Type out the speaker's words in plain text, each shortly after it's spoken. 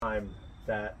time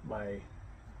that my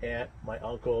aunt, my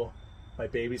uncle, my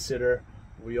babysitter,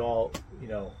 we all,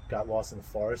 got lost in the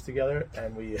forest together,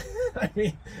 and we,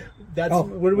 where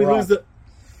did we lose the...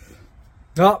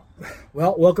 Oh,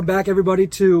 well, welcome back, everybody,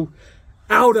 to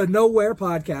Out of Nowhere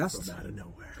podcast. From out of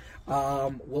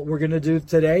nowhere. What we're going to do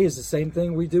today is the same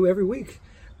thing we do every week.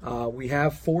 We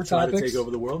have four topics. Try to take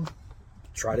over the world?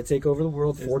 Try to take over the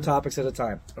world, four topics at a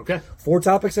time. Okay. 4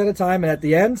 topics at a time, and at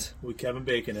the end... With Kevin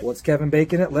Bacon it. What's Kevin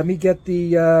Bacon it? Let me get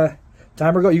the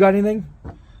timer go. You got anything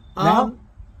now?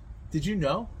 Did you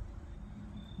know?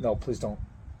 No, please don't.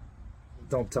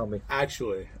 Don't tell me.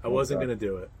 Actually, I wasn't going to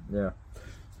do it. Yeah.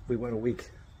 We went a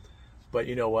week. But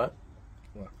you know what?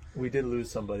 What? We did lose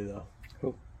somebody, though.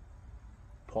 Who?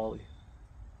 Paulie.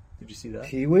 Did you see that?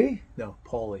 Pee-wee? No,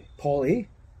 Paulie. Paulie?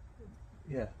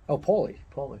 Yeah. Oh, Paulie.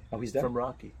 Paulie. Oh, he's dead? From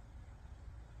Rocky.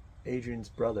 Adrian's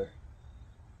brother.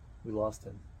 We lost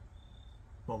him.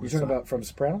 You're talking about from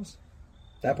Sopranos?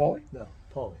 That Paulie? No,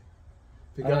 Paulie.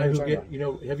 The guy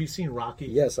who have you seen Rocky?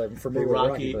 Yes, I'm familiar with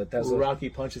Rocky. But that's Rocky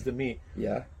punches the meat.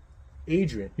 Yeah.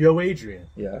 Adrian.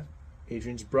 Yeah.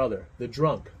 Adrian's brother, the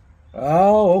drunk.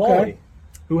 Oh, okay. Paulie,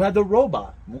 who had the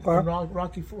robot in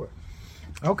Rocky 4.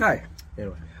 Okay.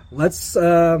 Anyway. Let's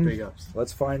big ups.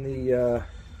 Let's find the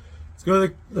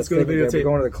Let's go to the videotape. We're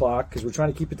going to the clock because we're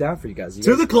trying to keep it down for you guys.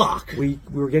 To the clock. We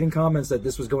were getting comments that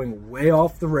this was going way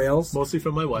off the rails. Mostly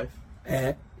from my wife.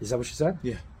 Is that what she said?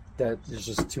 Yeah. That is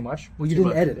just too much? Well, you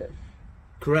didn't edit it.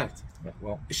 Correct. Yeah,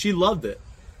 well, she loved it.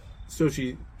 So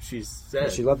she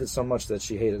said. She loved it so much that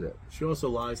she hated it. She also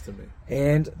lies to me.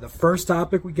 And the first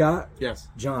topic we got. Yes.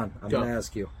 John, I'm going to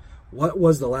ask you. What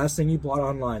was the last thing you bought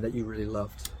online that you really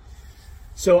loved?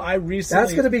 So I recently...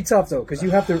 That's going to be tough, though, because you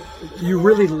have to... You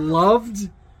really loved?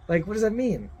 Like, what does that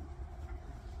mean?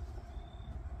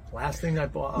 Last thing I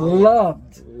bought...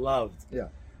 Loved. Yeah.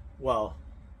 Well,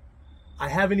 I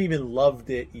haven't even loved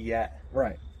it yet.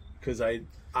 Right. Because I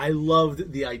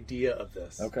loved the idea of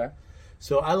this. Okay.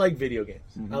 So I like video games.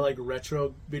 Mm-hmm. I like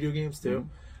retro video games, too.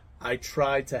 Mm-hmm. I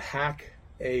tried to hack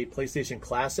a PlayStation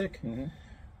Classic,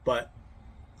 but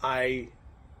I...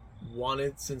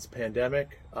 wanted since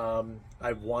pandemic.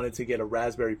 I've wanted to get a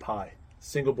Raspberry Pi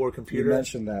single board computer. You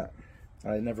mentioned that.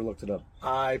 I never looked it up.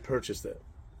 I purchased it.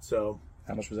 So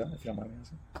how much was that? If you don't mind me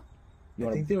asking.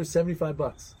 I think they were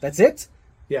 $75. That's it?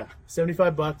 Yeah,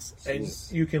 $75,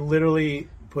 and you can literally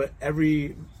put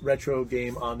every retro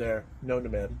game on there, known to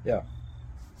man. Yeah,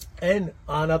 and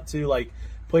on up to like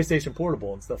PlayStation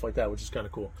Portable and stuff like that, which is kind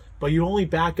of cool. But you only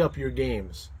back up your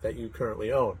games that you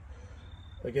currently own.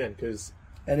 Again, because.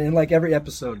 And in like every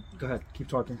episode, go ahead, keep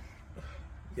talking.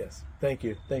 Yes, thank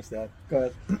you. Thanks, Dad.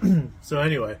 Go ahead. So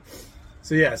anyway,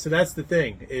 so that's the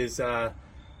thing is I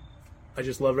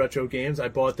just love retro games. I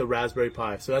bought the Raspberry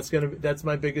Pi, so that's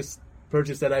my biggest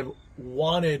purchase that I've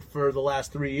wanted for the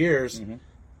last 3 years, and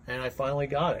I finally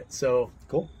got it. So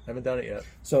cool. I haven't done it yet.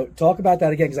 So talk about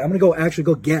that again because I'm gonna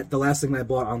go get the last thing I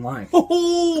bought online.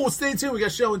 Oh, stay tuned. We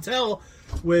got show and tell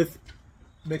with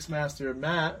Mixmaster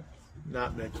Matt.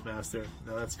 Not Mixmaster.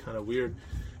 No, that's kind of weird.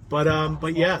 But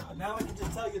yeah. Now I can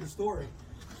just tell you the story.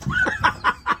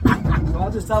 So I'll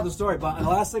just tell the story. But the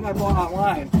last thing I bought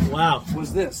online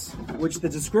was this, which the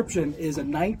description is a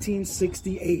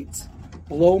 1968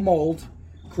 blow mold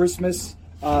Christmas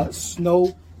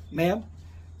snowman.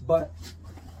 But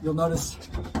you'll notice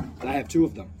that I have 2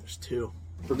 of them. There's 2.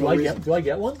 Do I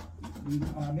get one?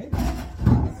 Maybe.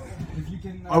 If you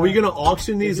can, are we going to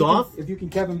auction these off? If you can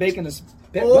Kevin Bacon this.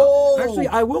 Oh! Well, actually,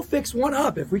 I will fix one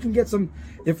up if we can get some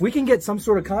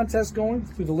sort of contest going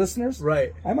through the listeners.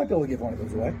 Right. I might be able to give one of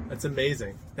those away. That's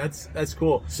amazing. That's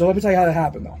cool. So let me tell you how it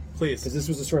happened, though. Please. Because this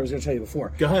was the story I was going to tell you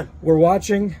before. Go ahead. We're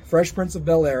watching Fresh Prince of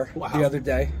Bel-Air the other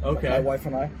day. Okay. My wife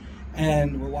and I.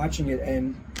 And we're watching it,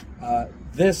 and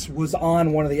this was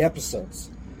on one of the episodes.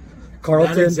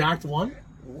 Carlton. That exact one?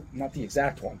 Not the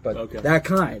exact one, but that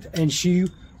kind. And she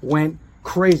went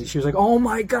crazy. She was like, "Oh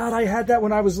my God, I had that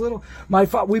when I was little.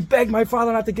 We begged my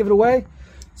father not to give it away."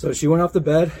 So she went off the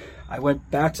bed. I went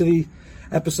back to the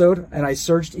episode and I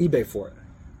searched eBay for it.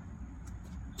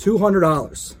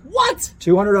 $200. What?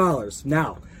 $200.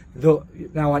 Now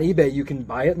on eBay you can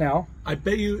buy it now. I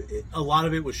bet you a lot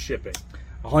of it was shipping.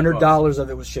 $100 of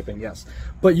it was shipping, yes.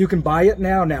 But you can buy it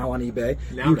now on eBay.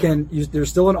 There's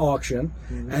still an auction,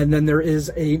 and then there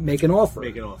is a make an offer.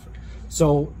 Make an offer.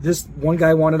 So this one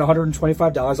guy wanted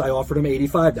 $125. I offered him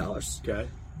 $85. Okay.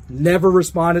 Never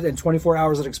responded. In 24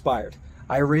 hours it expired.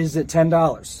 I raised it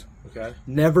 $10. Okay.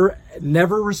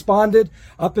 Never responded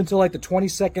up until like the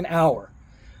 22nd hour.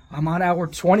 I'm on hour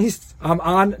 20. I'm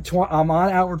on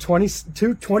hour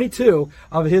 22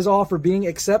 of his offer being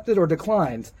accepted or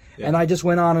declined, Yeah. And I just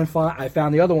went on and I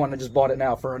found the other one and just bought it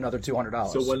now for another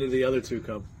 $200. So when did the other two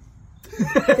come?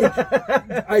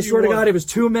 I swear to God, it was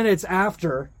 2 minutes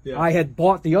after I had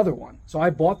bought the other one. So I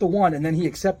bought the one, and then he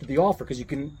accepted the offer because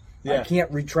I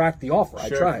can't retract the offer.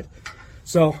 Sure. I tried.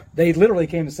 So they literally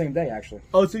came the same day, actually.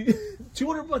 Oh, so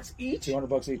 $200 each?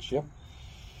 $200 each, yeah.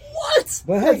 What?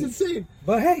 But That's hey, insane.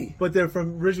 But hey, but they're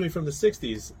originally from the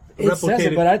 '60s. It says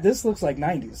it, but this looks like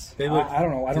 '90s. I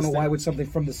don't know. I don't know why would something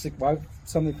from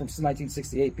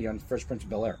 1968 be on Fresh Prince of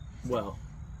Bel-Air? Well,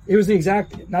 it was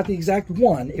not the exact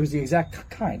one. It was the exact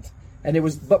kind, and it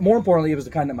was. But more importantly, it was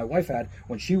the kind that my wife had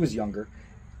when she was younger.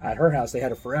 At her house, they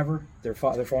had it forever. Their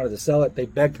father wanted to sell it. They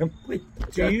begged him, please,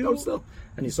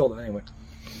 and he sold it anyway.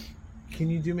 Can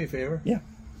you do me a favor? Yeah.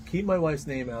 Keep my wife's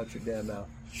name out your damn mouth.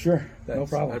 Sure. No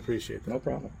problem. I appreciate that. No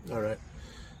problem. All right.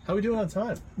 How are we doing on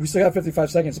time? We still got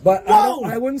 55 seconds, but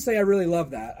I wouldn't say I really love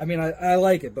that. I mean, I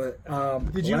like it, but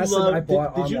did you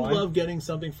love getting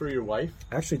something for your wife?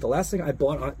 Actually, the last thing I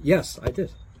bought yes, I did.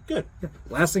 Good. Yeah.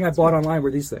 Last thing I bought online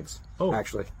were these things. Oh.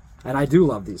 Actually. And I do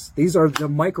love these. These are the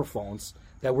microphones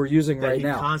that we're using right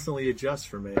now. He constantly adjusts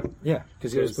for me. Yeah,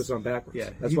 because he always puts it on backwards.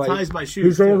 Yeah, that's he why ties my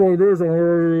shoes. So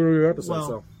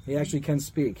he actually can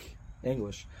speak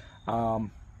English. Not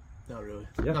really.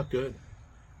 Yeah. Not good.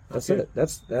 That's it.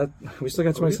 We still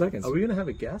got 20 seconds. Are we going to have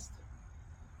a guest?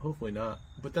 Hopefully not,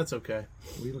 but that's okay.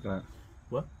 What are you looking at?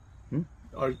 What?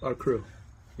 Our crew.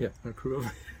 Yeah. Our crew over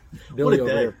here. Billy what a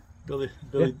over day. Here. Billy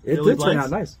it Billy did turn out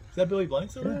nice. Is that Billy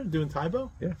Blanks over there doing Tybo?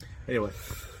 Yeah. Anyway.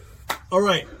 All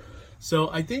right.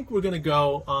 So I think we're going to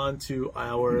go on to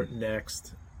our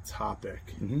next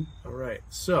topic. Mm-hmm. All right.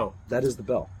 So. That is the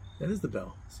bell. That is the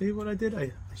bell. See what I did?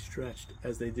 I stretched,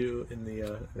 as they do in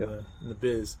the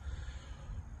biz.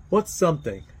 What's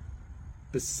something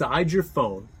besides your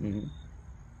phone,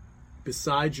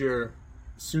 besides your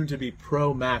soon-to-be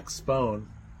Pro Max phone,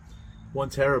 1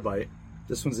 terabyte?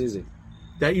 This one's easy.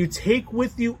 That you take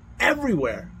with you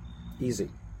everywhere.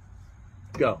 Easy.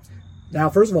 Go. Now,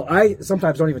 first of all, I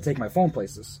sometimes don't even take my phone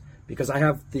places because I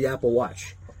have the Apple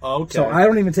Watch. Okay. So I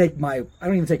don't even take my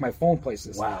phone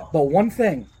places. Wow. But one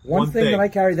thing that I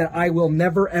carry that I will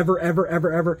never ever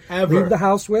leave the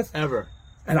house with. Ever.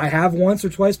 And I have once or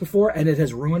twice before, and it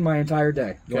has ruined my entire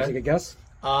day. You want to take a guess?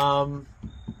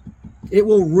 It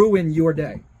will ruin your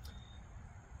day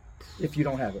if you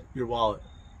don't have it. Your wallet.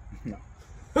 No.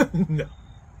 No.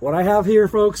 What I have here,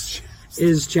 folks,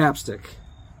 is chapstick. Okay.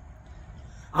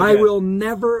 I will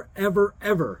never, ever,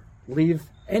 ever leave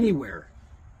anywhere.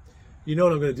 You know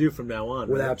what I'm going to do from now on,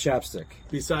 without right? chapstick.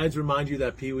 Besides remind you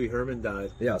that Pee Wee Herman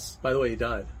died. Yes. By the way, he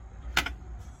died.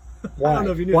 Why? I don't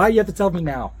know if you knew. Why do you have to tell me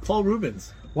now? Paul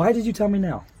Rubens. Why did you tell me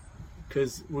now?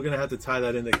 Because we're going to have to tie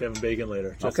that into Kevin Bacon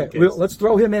later. Just okay, let's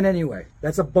throw him in anyway.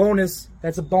 That's a bonus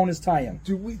tie-in.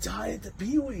 Do we tie it to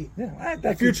Pee Wee? Yeah,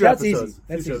 that's easy. That's easy.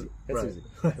 That's easy.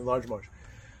 Large March.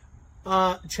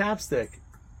 Chapstick.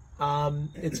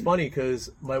 It's funny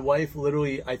because my wife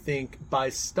literally, I think,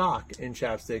 buys stock in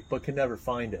chapstick but can never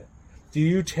find it. Do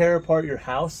you tear apart your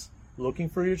house looking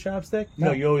for your chapstick?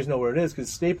 No, you always know where it is because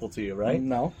it's stapled to you, right?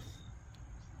 No.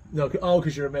 No,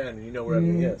 because you're a man and you know where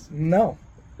everything is. No.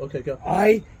 Okay, go.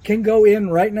 I can go in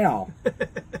right now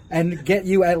and get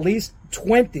you at least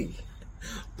 20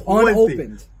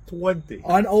 unopened. 20.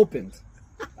 Unopened.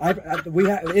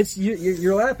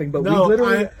 You're laughing, but no, we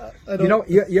literally,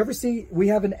 you ever see, we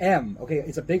have an M, okay,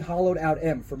 it's a big hollowed out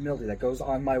M for Mildy that goes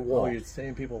on my wall. Oh, you're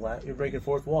saying you're breaking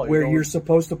fourth wall. Where you're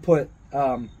supposed to put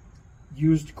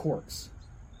used corks.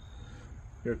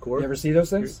 You're a cork? You ever see those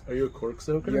things? Are you a cork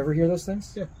soaker? You ever hear those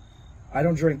things? Yeah. I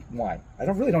don't drink wine. I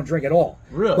don't drink at all.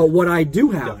 Really? But what I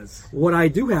do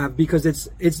have, because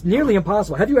it's nearly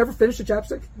impossible. Have you ever finished a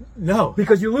chapstick? No.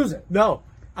 Because you lose it. No.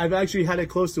 I've actually had it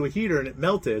close to a heater and it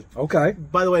melted. Okay.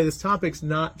 By the way, this topic's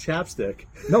not chapstick.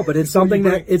 No, but it's something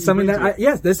this is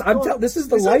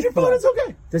the lifeblood. It's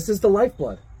okay. This is the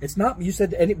lifeblood. It's not. You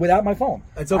said without my phone.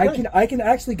 It's okay. I can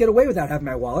actually get away without having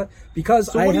my wallet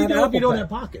because I have Apple Pay. So what do you do if you don't have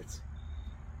pockets?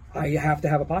 I have to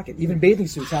have a pocket. Even bathing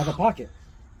suits have a pocket.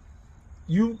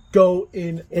 You go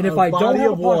in and if I don't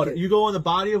have water. You go in the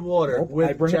body of water. Nope, with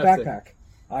I bring chapstick. a backpack.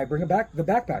 I bring the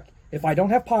backpack. If I don't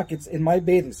have pockets in my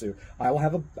bathing suit, I will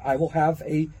have a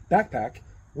backpack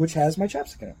which has my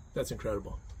chapstick in it. That's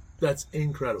incredible. That's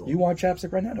incredible. You want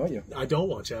chapstick right now, don't you? I don't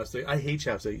want chapstick. I hate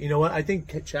chapstick. You know what? I think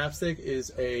chapstick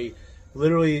is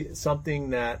literally something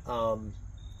that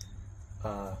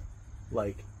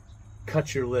like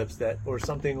cuts your lips, or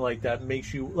something like that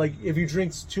makes you, like, if you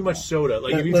drink too much soda,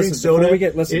 like if you Listen, drink soda,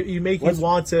 you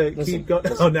want to listen, keep going.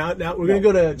 Oh, now we're gonna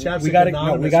go to Chapstick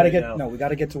Anonymous. We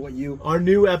gotta get to what you. Our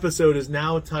new episode is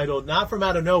now titled, not from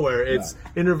out of nowhere. It's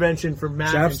Intervention from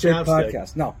Matt Chapstick and Chapstick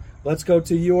Podcast. No, let's go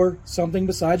to your something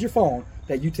besides your phone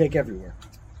that you take everywhere.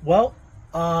 Well,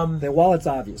 the wallet's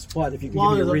obvious, but if you can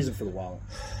give me a reason for the wallet,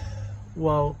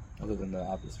 well, other than the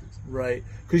obvious reason, right?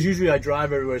 Because usually I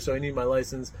drive everywhere, so I need my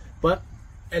license. But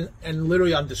and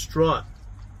literally, I'm distraught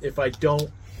if I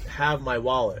don't have my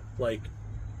wallet. Like,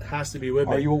 it has to be with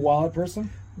me. Are you a wallet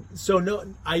person? So no,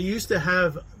 I used to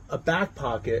have a back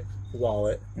pocket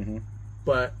wallet,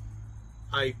 but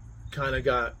I kind of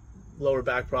got lower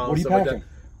back problems. What are you packing? Like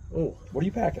that. Oh, what are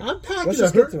you packing? I'm packing. Let's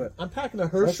just get to it. I'm packing a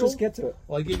Herschel. Let's just get to it.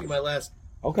 Well, I gave you my last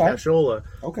Okay. cashola.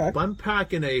 Okay. But I'm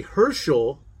packing a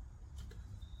Herschel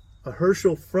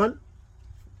front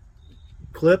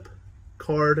clip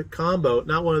card combo.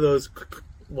 Not one of those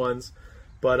ones,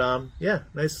 but yeah,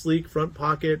 nice sleek front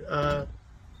pocket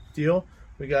deal.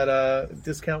 We got a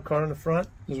discount card on the front.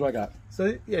 This is what I got.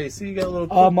 So yeah, you see, you got a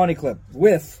little money clip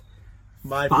with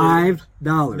 $5.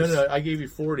 No, I gave you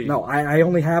 40. No, I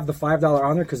only have the $5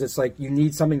 on there because it's like you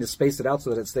need something to space it out so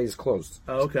that it stays closed.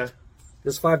 Oh, okay.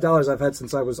 This $5 I've had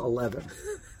since I was 11.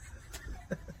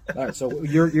 All right, so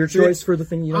your choice for the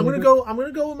thing you. I'm gonna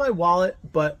go with my wallet,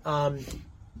 but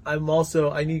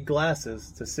I need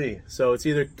glasses to see. So it's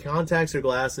either contacts or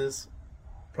glasses,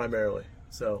 primarily.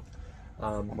 So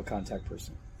I'm a contact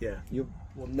person. Yeah, you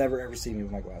will never ever see me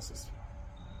with my glasses.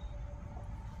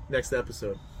 Next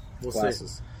episode, we'll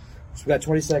glasses. see. So we got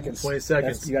 20 seconds. 20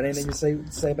 seconds. You got anything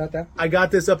to say about that? I got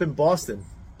this up in Boston,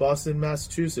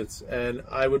 Massachusetts, and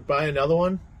I would buy another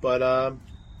one, but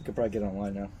you could probably get it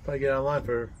online now. Probably get it online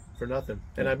for nothing,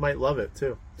 and I might love it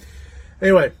too.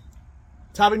 Anyway,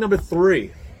 topic number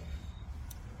 3.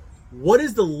 What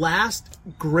is the last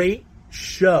great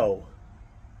show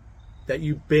that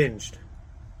you binged?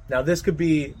 Now, this could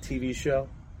be TV show.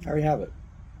 I already have it.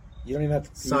 You don't even have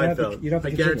to. Seinfeld. You don't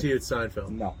have to I guarantee you it's Seinfeld.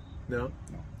 No.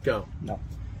 Go. No.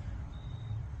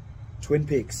 Twin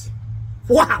Peaks.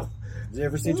 Wow. Did you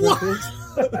ever see Twin Peaks?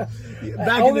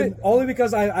 Only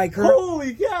because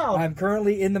holy cow! I'm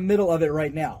currently in the middle of it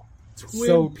right now.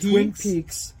 Twin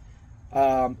Peaks.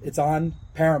 It's on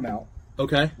Paramount.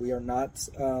 Okay. We're not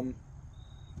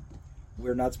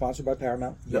sponsored by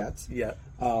Paramount yet. Yet.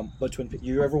 But Twin Peaks.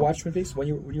 You ever watched Twin Peaks when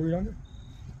you were younger?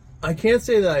 I can't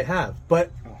say that I have,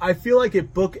 but I feel like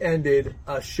it bookended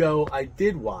a show I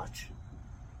did watch.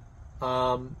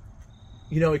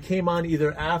 It came on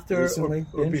either after recently,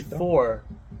 or before.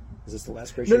 Is this the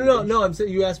last great show? No. I'm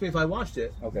saying you asked me if I watched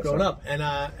it growing up, and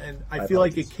I feel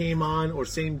like it came on or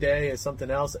same day as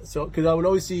something else. So because I would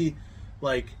always see,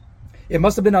 like, it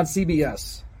must have been on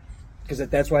CBS because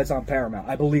that's why it's on Paramount.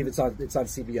 I believe it's on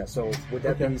CBS. So would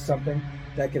that be something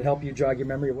that could help you jog your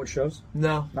memory of what shows?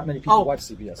 No, not many people watch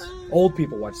CBS. Old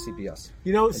people watch CBS.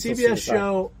 CBS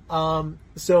show.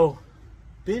 So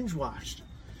binge watched,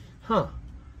 huh?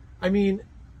 I mean,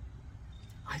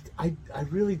 I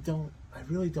really don't. I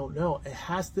really don't know. It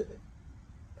has to.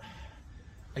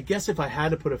 I guess if I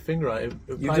had to put a finger on it,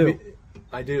 it you do.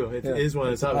 I do. It is one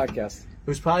of the top podcasts. It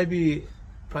was probably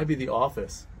be The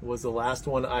Office was the last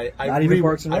one I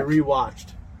rewatched.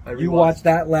 You watched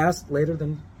that later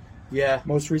than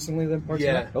most recently than Parks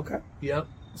and Rec? Okay. Yep.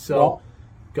 So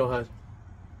go ahead.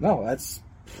 No, that's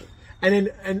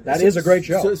that is a great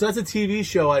show. So that's a TV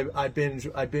show I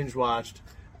binge watched,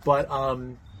 but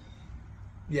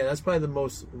that's probably the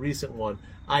most recent one.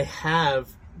 I have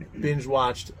binge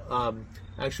watched,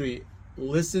 actually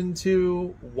listened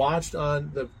to, watched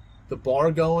on the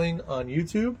bar going on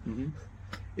YouTube,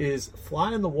 is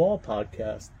Fly on the Wall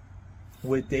podcast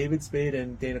with David Spade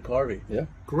and Dana Carvey. Yeah.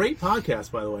 Great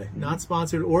podcast, by the way. Not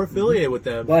sponsored or affiliated with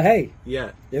them. But hey,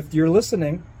 if you're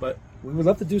listening, but we would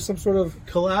love to do some sort of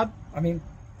collab. I mean,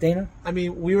 Dana. I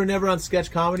mean, we were never on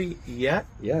sketch comedy yet.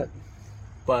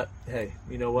 But hey,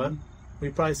 you know what? We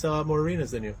probably sell out more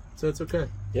arenas than you, so it's okay.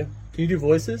 Yeah. Can you do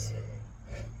voices?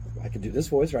 I can do this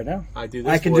voice right now. I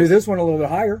can do this one a little bit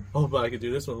higher. Oh, but I can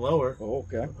do this one lower. Oh,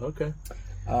 okay. Okay.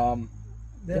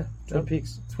 Twin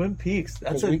Peaks. Twin Peaks.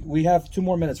 We have 2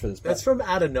 more minutes for this. That's from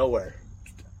out of nowhere.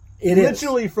 It is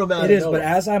literally from out of nowhere. But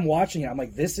as I'm watching it, I'm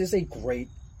like, this is a great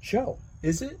show.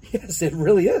 Is it? Yes, it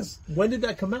really is. When did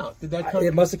that come out?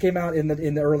 It must have came out in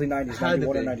the early 90s,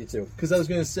 91 or 92. Because I was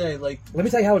going to say, like... Let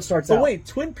me tell you how it starts out. Oh, wait.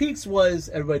 Twin Peaks was...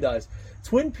 Everybody dies.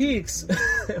 Twin Peaks...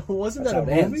 wasn't that a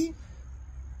movie? Ends.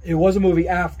 It was a movie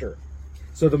after.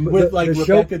 So with the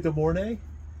Rebecca De Mornay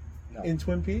in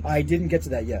Twin Peaks? I didn't get to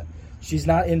that yet. She's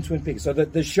not in Twin Peaks. So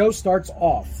the show starts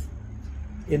off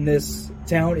in this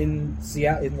town in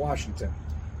Seattle, in Washington.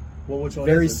 Well, which one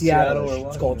Very is it? Seattle.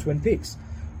 It's called Twin Peaks,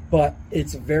 but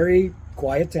it's a very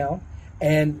quiet town.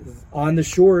 And on the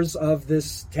shores of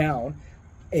this town,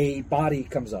 a body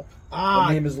comes up.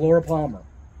 Her name is Laura Palmer.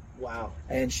 Wow.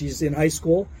 And she's in high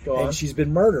school, and she's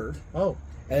been murdered. Oh.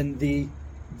 And the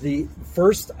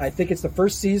first, I think it's the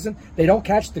first season. They don't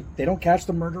catch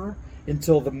the murderer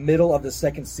until the middle of the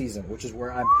second season, which is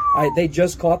where they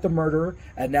just caught the murderer,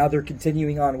 and now they're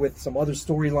continuing on with some other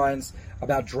storylines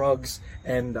about drugs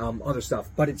and other stuff.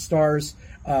 But it stars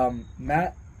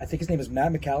Matt. I think his name is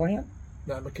Matt McCallahan.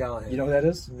 Matt McCallahan. You know who that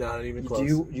is? Not even close.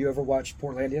 Do you ever watch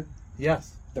Portlandia?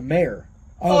 Yes. The mayor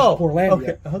of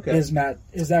Portlandia okay. is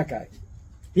that guy.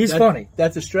 He's funny.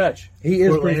 That's a stretch. He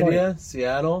is pretty funny. Portlandia,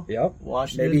 Seattle, yep.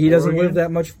 Washington. Maybe he doesn't live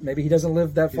that much. Maybe he doesn't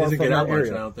live that far from that out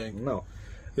area. Much, I don't think. No.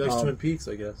 He likes Twin Peaks,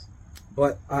 I guess.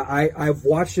 But I've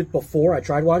watched it before. I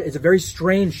tried watching it. It's a very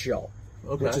strange show,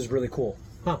 which is really cool.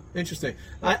 Huh, interesting.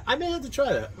 I may have to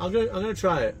try that. I'm going to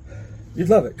try it. You'd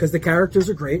love it because the characters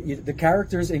are great. The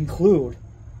characters include,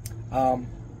 well,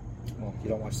 you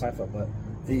don't watch Seinfeld, but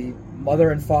the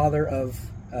mother and father of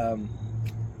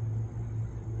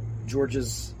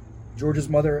George's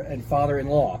mother and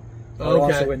father-in-law are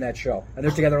also in that show, and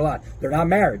they're together a lot. They're not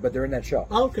married, but they're in that show.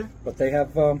 Oh, okay. But they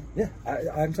have,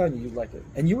 I'm telling you, you'd like it,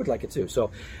 and you would like it too.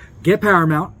 So, get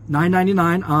Paramount,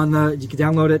 $9.99 on the. You can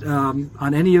download it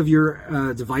on any of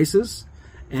your devices,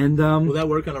 and will that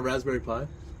work on a Raspberry Pi?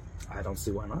 I don't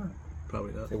see why not.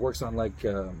 Probably not. It works on like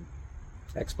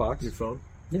Xbox. Your phone.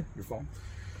 Yeah, your phone.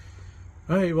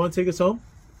 All right, you want to take us home?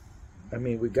 I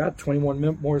mean, we got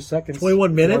 21 more seconds.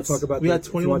 21 minutes? We got 21 minutes.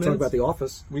 Want to talk about The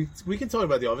Office? We can talk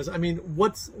about The Office. I mean,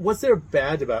 what's there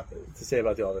bad to say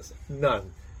about The Office?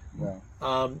 None. No.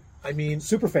 I mean,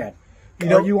 Superfan.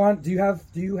 Do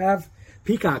you have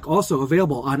Peacock also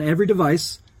available on every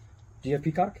device? Do you have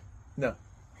Peacock? No.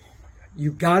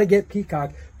 You got to get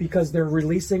Peacock because they're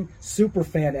releasing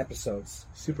Superfan episodes.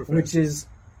 Superfan.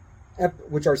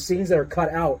 Which are scenes that are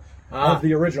cut out of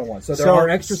the original one. So there are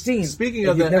extra scenes speaking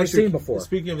of you've never seen before.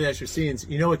 Speaking of the extra scenes,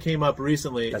 you know what came up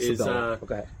recently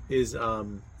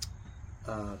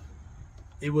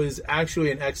it was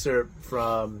actually an excerpt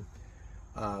from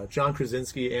John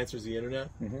Krasinski Answers the Internet,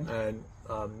 and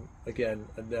again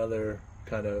another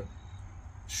kind of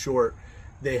short.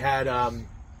 They had and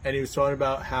he was talking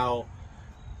about how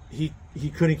he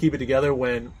couldn't keep it together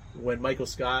when Michael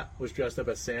Scott was dressed up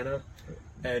as Santa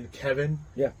and Kevin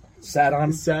sat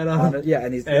on it. Yeah,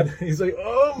 and he's like,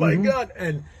 oh my god!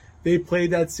 And they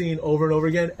played that scene over and over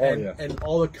again, and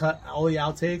all the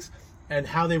outtakes, and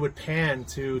how they would pan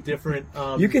to different.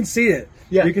 You can see it.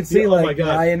 Yeah, you can see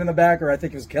Ryan in the back, or I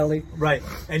think it was Kelly. Right,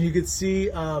 and you could see.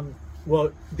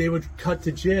 Well, they would cut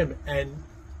to Jim, and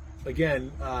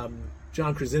again,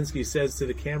 John Krasinski says to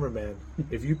the cameraman,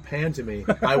 if you pan to me,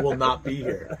 I will not be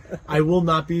here. I will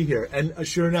not be here. And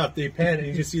sure enough, they pan, and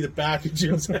you just see the back of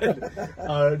Jim's head,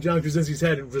 John Krasinski's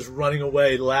head, just running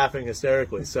away, laughing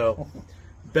hysterically. So,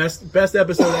 best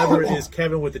episode ever is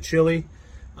Kevin with the chili.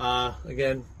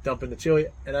 Again, dumping the chili.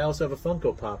 And I also have a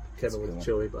Funko Pop, Kevin with the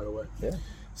chili, by the way. Yeah.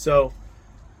 So,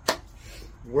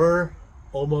 we're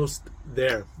almost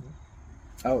there.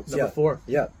 Oh, Number 4.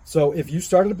 Yeah. So, if you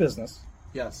started a business...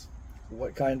 Yes.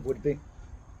 What kind would it be?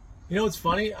 You know, it's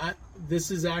funny.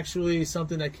 This is actually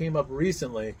something that came up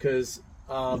recently because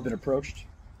you've been approached.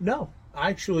 No,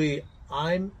 actually,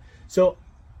 I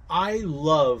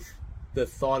love the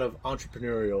thought of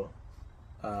entrepreneurial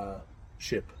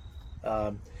ship.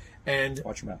 And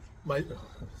watch your mouth.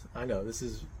 I know this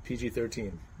is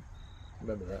PG-13.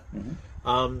 Remember that.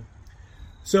 Mm-hmm.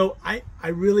 So I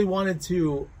really wanted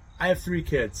to. I have 3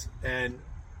 kids and.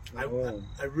 I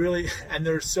really, and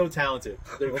they're so talented.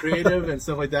 They're creative and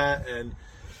stuff like that. And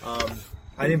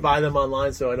I didn't buy them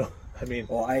online, so I don't. I mean,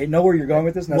 well, I know where you're going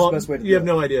with this. And that's the best way to do it. You have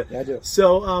no idea. Yeah, I do.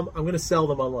 So I'm going to sell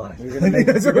them online. You're going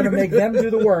to make them do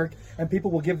the work, and people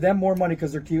will give them more money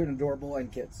because they're cute and adorable and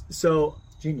kids. So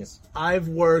genius. I've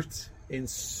worked in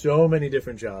so many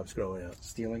different jobs growing up.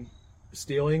 Stealing,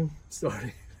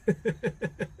 starting.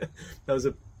 That was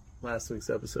last week's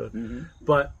episode,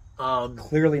 but.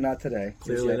 Clearly not today.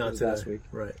 Clearly not today. Last week.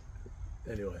 Right.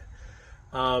 Anyway.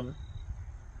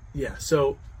 Yeah,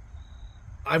 so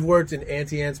I've worked in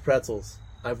Auntie Anne's Pretzels.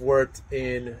 I've worked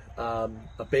in a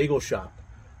bagel shop.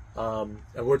 I've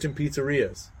worked in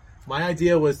pizzerias. My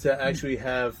idea was to actually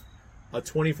have a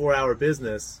 24-hour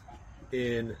business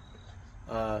in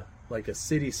like a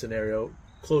city scenario,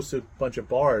 close to a bunch of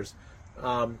bars,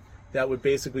 that would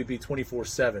basically be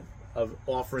 24/7. Of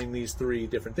offering these 3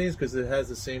 different things because it has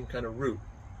the same kind of root,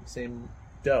 same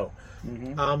dough,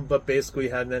 but basically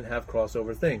then have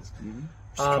crossover things.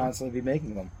 Just constantly be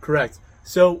making them. Correct.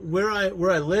 So where I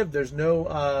live, there's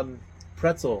no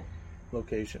pretzel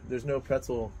location. There's no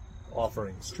pretzel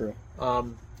offerings. It's true.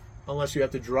 Unless you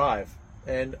have to drive.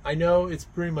 And I know it's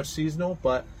pretty much seasonal,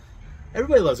 but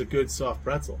everybody loves a good soft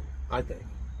pretzel, I think.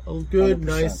 A good, 100%.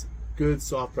 Nice, good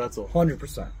soft pretzel.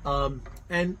 100%.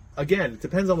 And again, it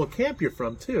depends on what camp you're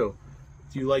from, too.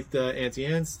 Do you like the Auntie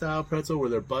Anne's style pretzel where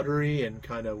they're buttery and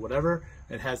kind of whatever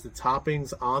and has the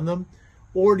toppings on them?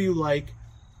 Or do you like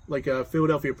a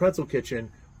Philadelphia Pretzel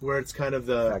Kitchen where it's kind of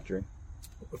the...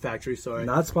 Factory, sorry.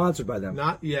 Not sponsored by them.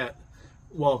 Not yet.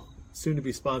 Well, soon to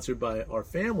be sponsored by our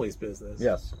family's business.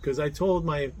 Yes. Because I told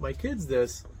my kids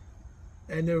this,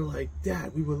 and they were like,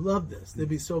 Dad, we would love this. That'd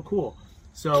be so cool.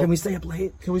 So Can we stay up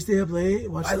late?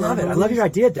 Watch I love it. I love your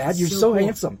idea, Dad. You're so cool.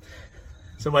 Handsome.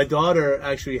 So my daughter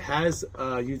actually has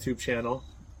a YouTube channel.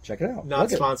 Check it out.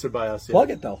 Not sponsored by us yet. Plug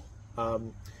it, though.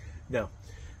 No.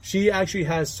 She actually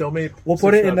has so many... We'll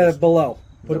put it in the below.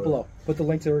 Put it below. Put the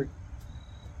link to her.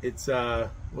 It's,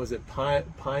 was it Pine?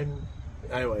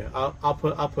 Anyway, I'll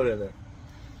put it in there.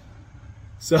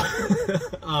 So,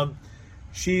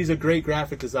 she's a great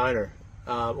graphic designer,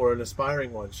 or an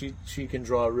aspiring one. She can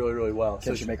draw really, really well.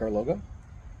 Can she make our logo?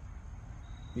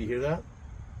 You hear that?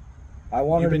 I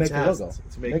want her to make the logo.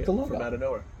 To make the logo from out of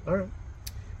nowhere. All right.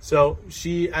 So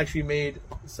she actually made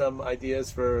some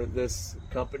ideas for this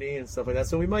company and stuff like that.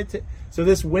 So we might. So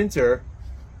this winter,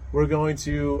 we're going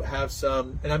to have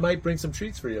some, and I might bring some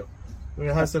treats for you. We're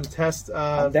gonna have some test.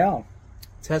 I'm down.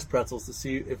 Test pretzels to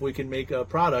see if we can make a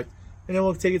product, and then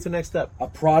we'll take it to the next step. A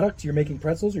product? You're making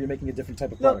pretzels, or you're making a different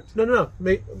type of product? No.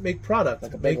 Make product.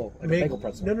 Like a bagel. Like a bagel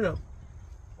pretzel. No.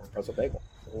 Or a pretzel bagel.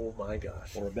 Oh my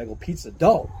gosh. Or a bagel pizza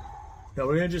dough. No,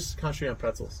 we're gonna just concentrate on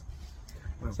pretzels.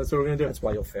 So that's what we're gonna do. That's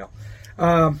why you'll fail.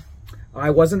 I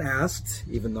wasn't asked,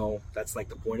 even though that's like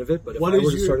the point of it. But if I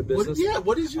were to start a business,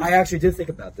 what is your? I actually did think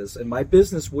about this, and my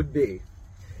business would be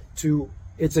to.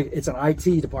 It's an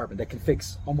IT department that can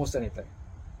fix almost anything.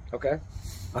 Okay,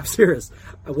 I'm serious.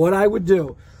 What I would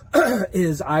do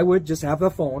is I would just have the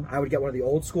phone. I would get one of the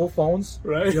old school phones,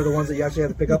 right? You know, the ones that you actually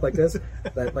have to pick up like this,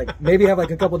 that like maybe have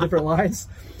like a couple different lines.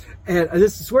 And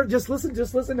just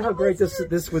listen how great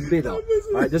this would be, though.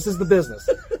 All right, this is the business.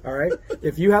 All right,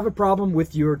 if you have a problem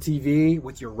with your TV,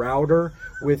 with your router,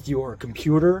 with your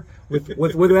computer,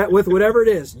 with whatever it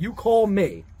is, you call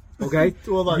me. Okay,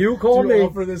 hold on. You call me. You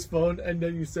offer this phone and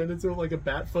then you send it to him like a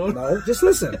bat phone. No, just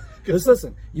listen. Just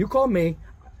listen. You call me.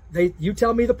 You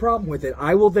tell me the problem with it.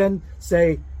 I will then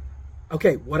say,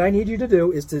 okay, what I need you to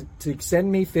do is to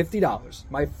send me $50.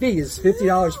 My fee is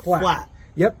 $50 flat. Flat.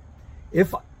 Yep.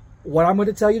 What I'm going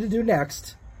to tell you to do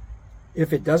next,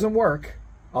 if it doesn't work,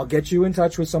 I'll get you in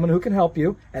touch with someone who can help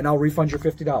you, and I'll refund your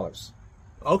 $50.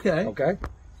 Okay. Okay?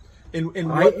 In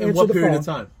what period of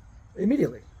time?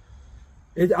 Immediately.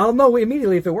 I'll know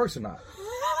immediately if it works or not.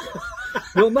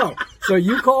 You'll know. So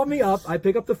you call me up, I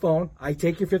pick up the phone, I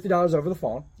take your $50 over the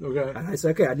phone, okay, and I say,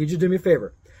 okay, I need you to do me a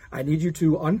favor. I need you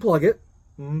to unplug it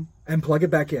and plug it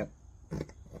back in.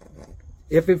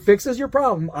 If it fixes your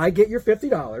problem, I get your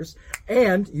 $50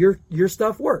 and your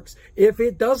stuff works. If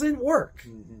it doesn't work,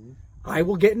 I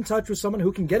will get in touch with someone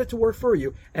who can get it to work for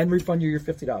you and refund you your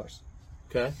 $50.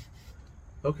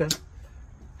 Okay.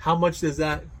 How much does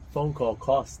that phone call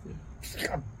cost?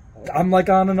 I'm like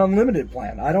on an unlimited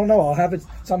plan. I don't know. I'll have it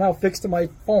somehow fixed to my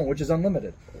phone, which is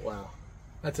unlimited. Wow.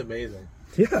 That's amazing.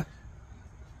 Yeah.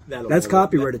 That's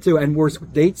copyrighted too, and we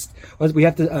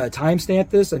have to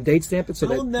timestamp this and date stamp it so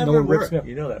that no one rips me up.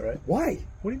 You know that, right? Why?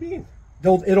 What do you mean?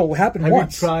 It'll happen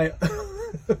once. Try.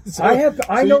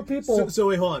 I know people. So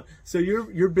wait, hold on. So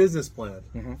your business plan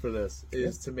for this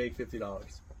is to make $50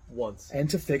 once and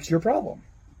to fix your problem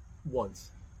once.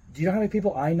 Do you know how many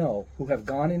people I know who have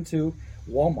gone into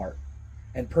Walmart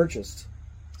and purchased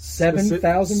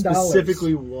 $7,000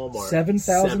 specifically Walmart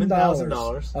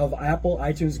 $7,000 of Apple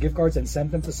iTunes gift cards and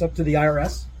sent them to the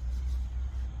IRS?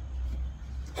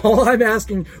 All I'm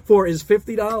asking for is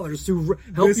 $50 to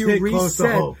help you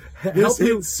reset.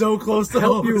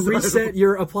 Help you reset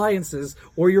your appliances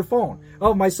or your phone.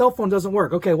 Oh, my cell phone doesn't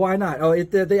work. Okay, why not? Oh, the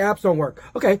apps don't work.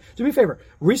 Okay, do me a favor.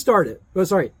 Restart it. Oh,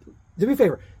 sorry. Do me a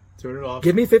favor. Turn it off.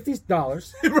 Give me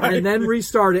 $50 right. And then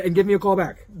restart it and give me a call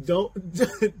back. Don't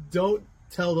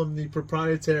tell them the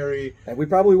proprietary... And we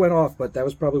probably went off, but that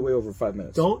was probably way over 5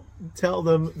 minutes. Don't tell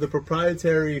them the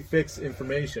proprietary fix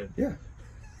information. Yeah.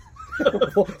 I'm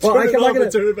not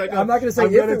going to say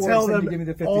I'm going to tell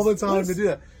them all the time to do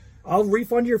that. I'll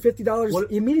refund your $50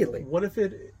 immediately. What if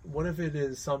it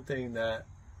is something that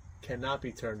cannot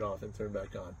be turned off and turned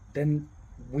back on? Then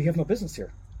we have no business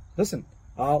here. Listen,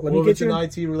 Let me get you an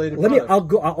IT related. Let me. I'll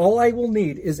go. All I will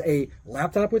need is a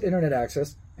laptop with internet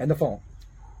access and the phone.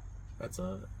 That's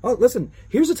a. Oh, listen.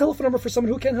 Here's a telephone number for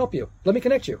someone who can help you. Let me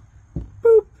connect you.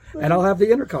 Boop. And I'll have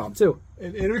the intercom too.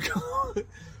 An intercom.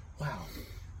 Wow.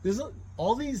 There's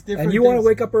all these different. And you want to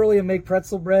wake up early and make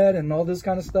pretzel bread and all this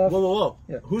kind of stuff. Whoa.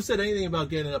 Yeah. Who said anything about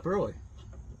getting up early?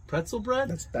 Pretzel bread.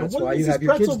 That's why you have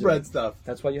your kids pretzel bread stuff.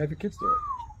 That's why you have your kids do it.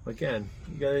 Again,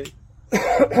 you gotta.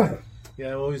 You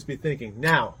gotta always be thinking.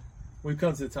 Now, we've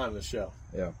come to the time of the show.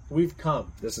 Yeah. We've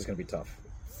come. This is gonna be tough.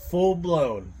 Full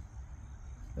blown.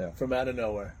 Yeah. From out of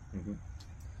nowhere. Mm-hmm.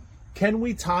 Can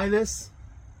we tie this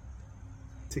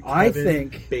to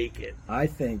Kevin Bacon? I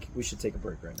think we should take a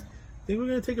break right now. Think we're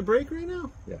going to take a break right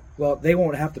now? Yeah. Well, they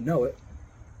won't have to know it.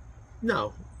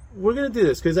 No. We're going to do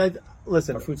this because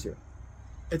listen. Our food's here.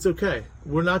 It's okay.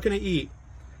 We're not going to eat,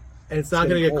 and it's not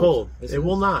going to get cold. It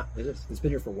will not. It is. It's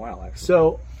been here for a while, actually.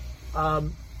 So,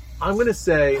 I'm going to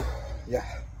say, yeah,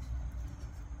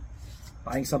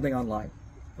 buying something online.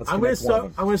 I'm going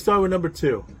to start with number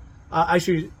 2.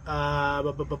 Actually, I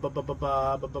don't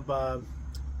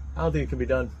think it can be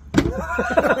done.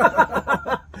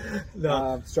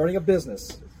 No. Starting a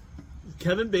business.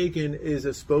 Kevin Bacon is a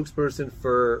spokesperson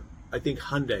for, I think,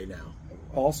 Hyundai now.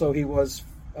 Also, he was,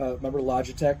 remember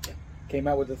Logitech came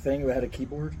out with a thing that had a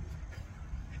keyboard?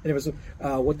 And it was,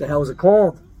 what the hell is it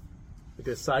called? Like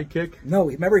a sidekick? No,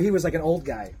 remember he was like an old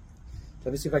guy.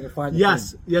 Let me see if I can find the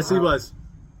Yes, thing. he was.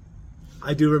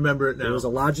 I do remember it now. It was a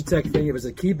Logitech thing. It was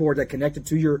a keyboard that connected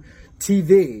to your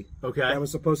TV. Okay. That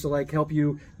was supposed to like help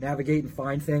you navigate and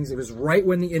find things. It was right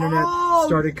when the internet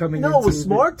started coming. No, it was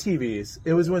smart TVs.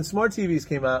 It was when smart TVs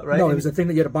came out, right? No, it was a thing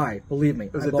that you had to buy. Believe me.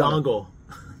 It was a dongle.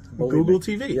 Google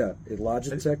TV. Yeah, a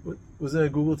Logitech. Was it a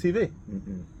Google TV?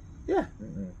 Mm-mm. Yeah.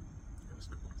 Mm-mm. It was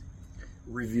Google TV.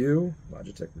 Review.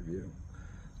 Logitech review.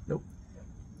 Nope.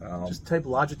 Just type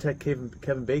Logitech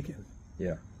Kevin Bacon.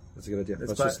 Yeah. That's a good idea.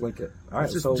 Let's just link it. All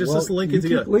right, let's link it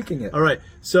together. Keep linking it. All right.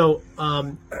 So,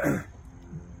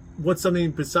 what's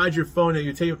something besides your phone that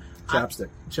you take?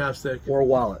 Chapstick. Or a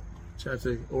wallet.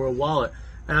 Chapstick or a wallet.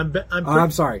 And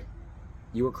I'm sorry.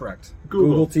 You were correct.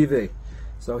 Google TV.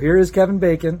 So here is Kevin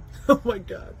Bacon. Oh my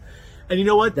God! And you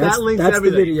know what? That's, that links that's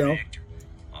everything. The video.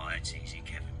 Oh, that's easy,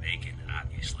 Kevin Bacon.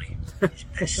 Obviously, his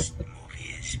best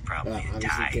movie is probably a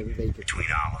tie between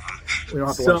all of them. We don't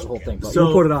have to watch the whole thing, but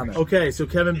we'll put it on there. Okay, so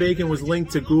Kevin Bacon was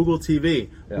linked to Google TV,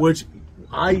 which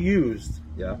I used.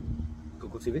 Yeah.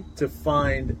 Google TV? To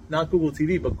find, not Google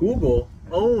TV, but Google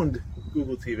owned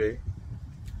Google TV.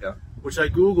 Yeah. Which I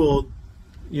Googled,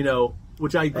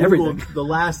 Everything. the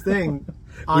last thing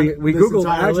on we this Googled,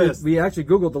 entire list. We actually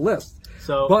Googled the list.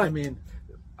 So, but, I mean...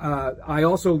 I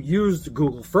also used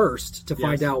Google first to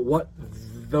find out what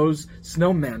those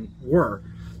snowmen were,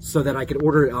 so that I could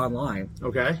order it online.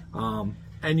 Okay.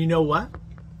 And you know what?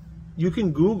 You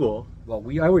can Google. Well,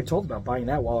 I already told about buying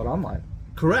that wallet online.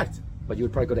 Correct. But you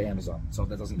would probably go to Amazon, so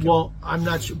that doesn't count. Well, I'm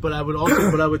not sure, but I would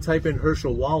also, I would type in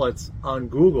Herschel wallets on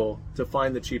Google to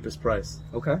find the cheapest price.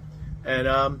 Okay.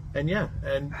 And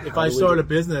if I started a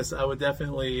business, I would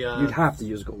definitely. You'd have to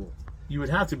use Google. You would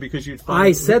have to because you'd find.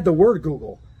 I said the word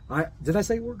Google. Did I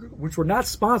say word Google? Which we're not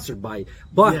sponsored by,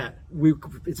 but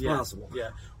it's possible.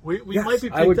 Yeah, we might be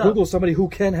picked I would up. Google somebody who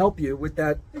can help you with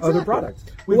that other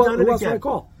product. We've done it who again. Else would I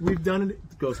call? We've done it.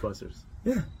 Ghostbusters.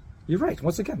 Yeah, you're right.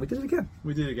 Once again, we did it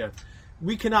again.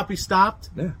 We cannot be stopped.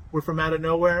 Yeah. We're from out of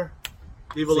nowhere.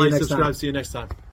 Leave a like, subscribe. See you next time.